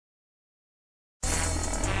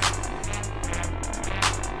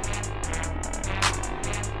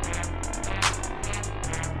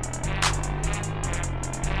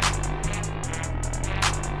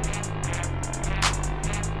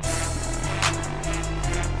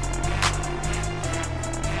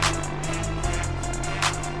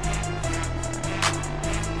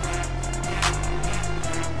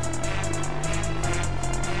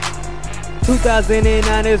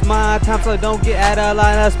2009 is my time, so don't get out of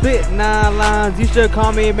line. I spit 9 lines, you should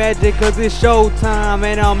call me Magic, cause it's showtime.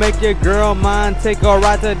 And I'll make your girl mine, take her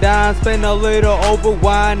right to dine, spend a little over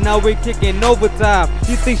wine, now we kicking overtime.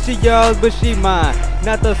 You think she yours, but she mine,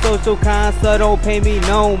 not the social kind, so don't pay me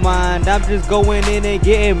no mind. I'm just going in and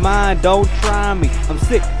getting mine, don't try me. I'm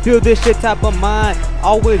sick, feel this shit type of mind,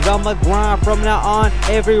 always on my grind. From now on,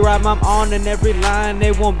 every rhyme I'm on and every line,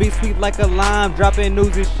 they won't be sweet like a lime. Dropping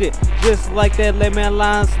news and shit, just like that lemon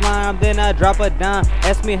lime slime. Then I drop a dime,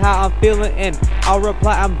 ask me how I'm feeling and I'll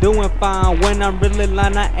reply I'm doing fine. When I'm really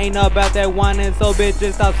lying, I ain't about that whining, so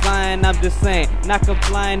bitches stop lying. I'm just saying, not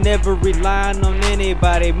complying, never relying on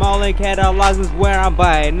anybody. Mauling catalogs is where I'm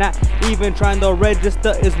buying, not even trying to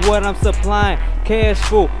register is what I'm supplying. Cash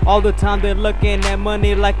full all the time, they're looking at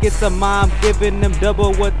money like it's a mime, giving them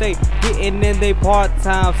double what they getting in they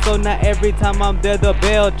part-time. So not every time I'm there the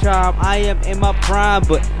bell chime. I am in my prime,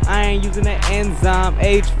 but I ain't using that enzyme.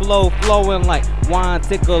 Age flow, flowing like wine,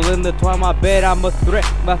 tickle in the twine. My bed, I'm a threat,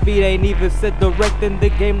 my feet ain't even set. Directing the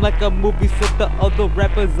game like a movie set. The other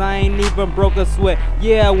rappers, I ain't even broke a sweat.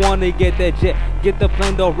 Yeah, I wanna get that jet, get the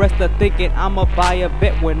plane, the rest of thinking I'ma buy a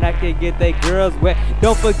vet when I can get that girls wet.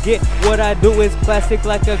 Don't forget what I do is classic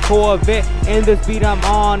like a Corvette. And this beat I'm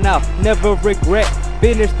on now, never regret.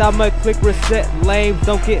 Finished, I'ma click reset. Lame,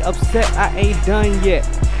 don't get upset, I ain't done yet.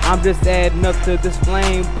 I'm just adding up to this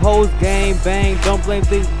flame. Pose game, bang, don't blame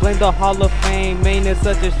things, blame the Hall of Fame. Man, it's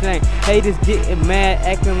such a shame. Haters getting mad,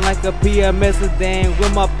 acting like a PMS sedan.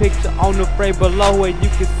 With my picture on the frame below where you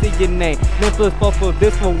can see your name. Memphis for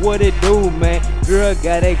this one, what it do, man? Girl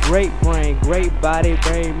got a great brain, great body,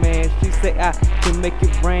 brain, man. She say I can make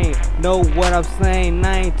it rain. Know what I'm saying?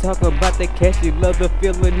 I ain't talking about the cash. She love the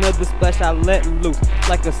feeling of the splash. I let loose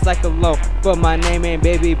like a cyclone. But my name ain't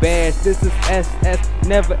Baby Bash. This is SS.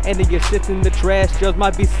 Never ending your shit's in the trash. Yours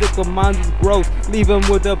might be sick, but mine is gross. Leave him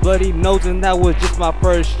with a bloody nose, and that was just my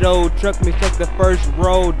first show. Truck me, check the first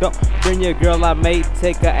row. Don't bring your girl, I may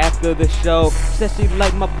take her after the show. Said she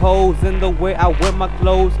like my pose and the way I wear my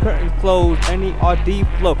clothes. Curtains closed, any RD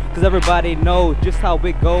flow, cause everybody knows just how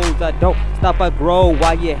it goes. I don't stop, I grow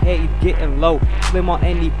while your hate getting low. Slim on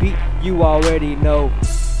any beat, you already know.